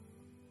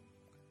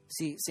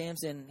 See,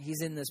 Samson,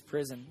 he's in this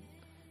prison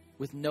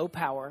with no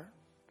power,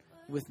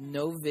 with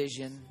no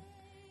vision,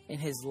 and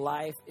his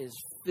life is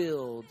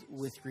filled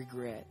with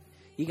regret.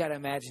 You got to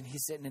imagine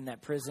he's sitting in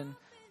that prison,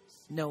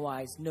 no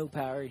eyes, no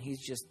power, and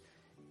he's just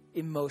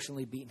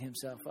emotionally beating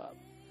himself up.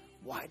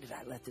 Why did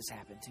I let this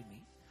happen to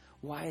me?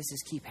 Why does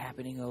this keep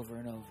happening over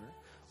and over?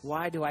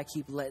 Why do I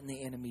keep letting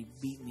the enemy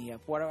beat me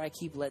up? Why do I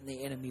keep letting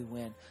the enemy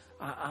win?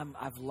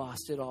 I've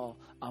lost it all.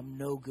 I'm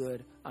no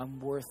good. I'm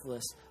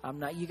worthless. I'm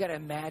not. You got to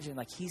imagine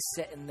like he's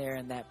sitting there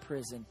in that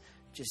prison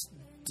just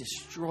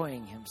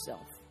destroying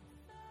himself.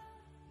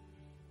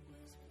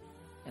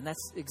 And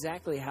that's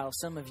exactly how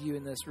some of you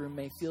in this room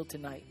may feel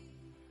tonight.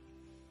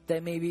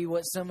 That may be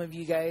what some of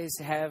you guys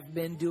have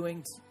been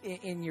doing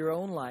in your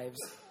own lives.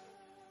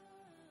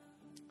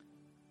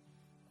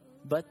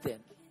 But then,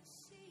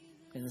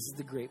 and this is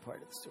the great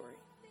part of the story,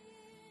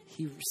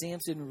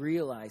 Samson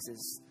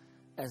realizes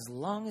as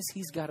long as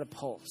he's got a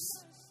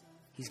pulse,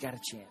 he's got a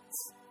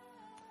chance.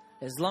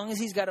 As long as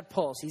he's got a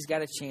pulse, he's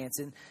got a chance.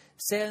 And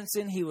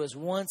Samson, he was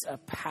once a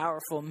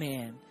powerful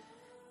man,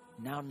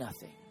 now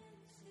nothing.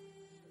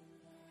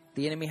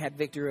 The enemy had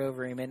victory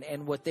over him.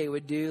 And what they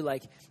would do,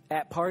 like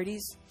at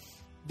parties,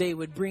 they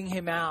would bring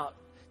him out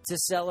to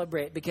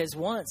celebrate. Because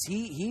once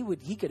he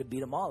could have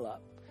beat them all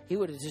up. He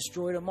would have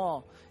destroyed them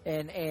all.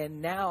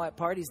 And now at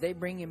parties, they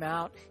bring him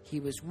out. He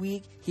was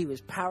weak. He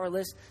was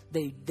powerless.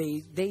 They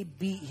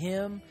beat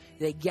him.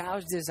 They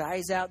gouged his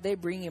eyes out. They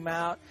bring him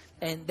out.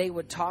 And they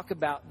would talk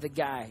about the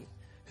guy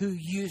who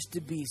used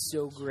to be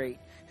so great,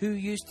 who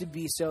used to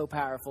be so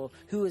powerful,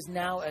 who is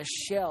now a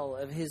shell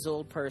of his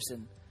old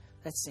person.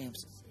 That's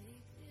Samson.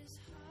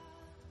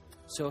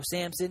 So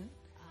Samson,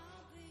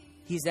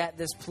 he's at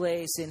this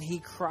place and he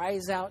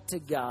cries out to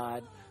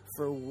God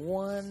for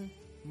one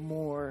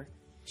more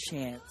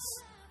chance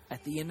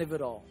at the end of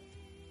it all.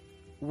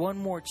 One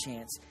more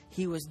chance.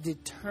 He was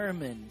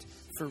determined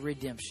for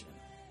redemption.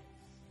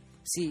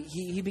 See,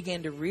 he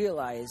began to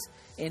realize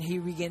and he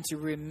began to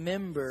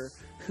remember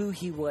who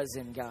he was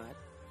in God.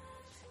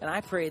 And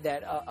I pray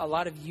that a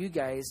lot of you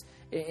guys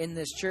in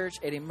this church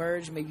at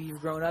Emerge, maybe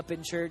you've grown up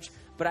in church,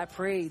 but I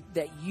pray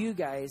that you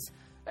guys,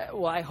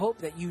 I hope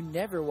that you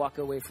never walk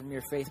away from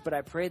your faith, but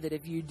I pray that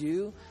if you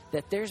do,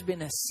 that there's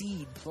been a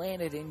seed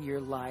planted in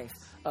your life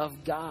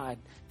of God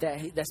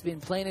that's been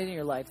planted in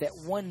your life, that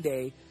one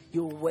day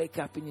you'll wake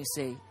up and you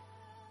say,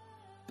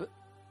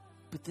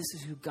 but this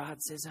is who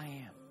God says I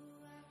am.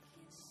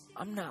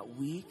 I'm not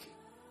weak.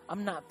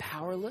 I'm not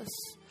powerless.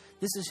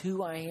 This is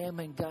who I am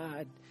in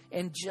God.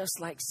 And just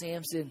like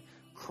Samson,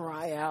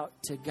 cry out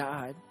to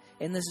God.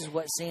 And this is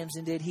what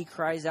Samson did. He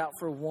cries out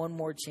for one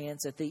more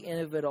chance at the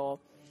end of it all.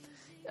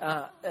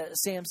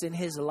 Samson,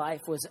 his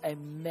life was a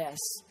mess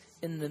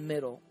in the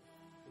middle.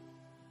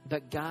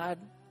 But God,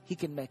 he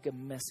can make a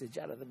message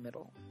out of the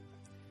middle.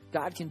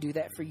 God can do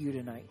that for you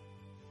tonight.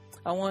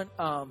 I want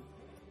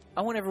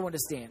everyone to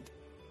stand.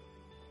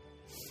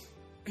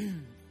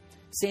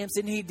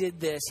 Samson, he did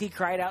this. He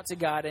cried out to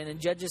God. And in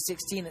Judges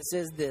 16, it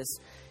says this.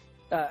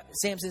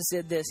 Samson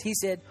said this. He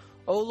said,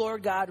 "O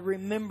Lord God,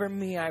 remember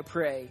me, I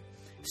pray.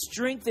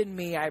 Strengthen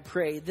me, I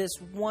pray,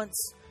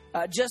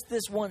 just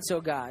this once,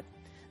 O God,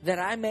 that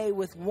I may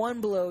with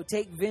one blow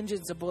take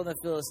vengeance upon the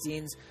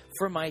Philistines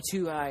for my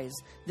two eyes."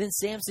 Then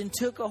Samson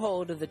took a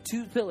hold of the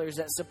two pillars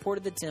that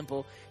supported the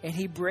temple, and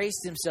he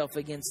braced himself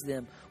against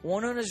them,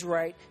 one on his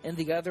right and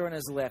the other on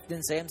his left.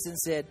 Then Samson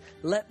said,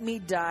 "Let me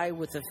die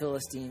with the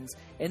Philistines."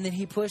 And then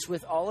he pushed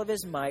with all of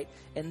his might,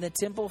 and the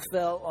temple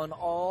fell on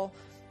all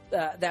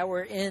that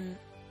were in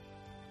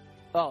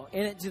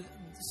it.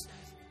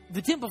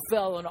 The temple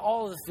fell on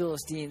all of the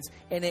Philistines,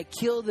 and it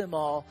killed them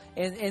all.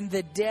 And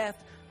the death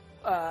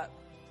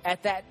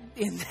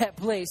in that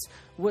place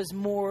was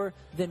more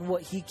than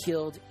what he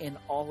killed in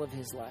all of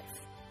his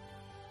life.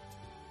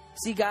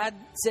 See, God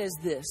says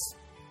this.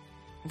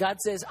 God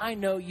says, I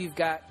know you've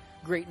got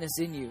greatness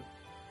in you.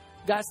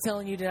 God's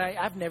telling you tonight,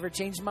 I've never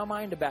changed my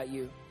mind about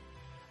you.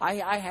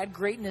 I had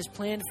greatness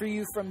planned for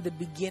you from the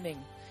beginning.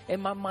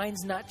 And my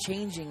mind's not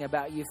changing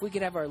about you. If we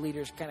could have our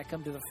leaders kind of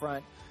come to the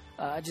front,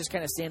 just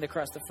kind of stand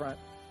across the front.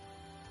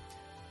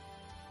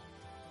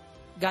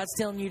 God's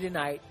telling you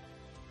tonight,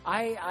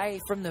 I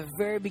from the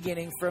very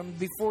beginning, from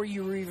before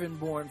you were even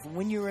born, from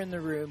when you were in the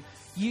room,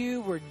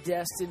 you were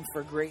destined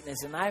for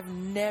greatness. And I've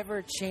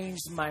never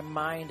changed my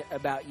mind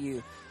about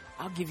you.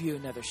 I'll give you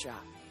another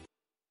shot.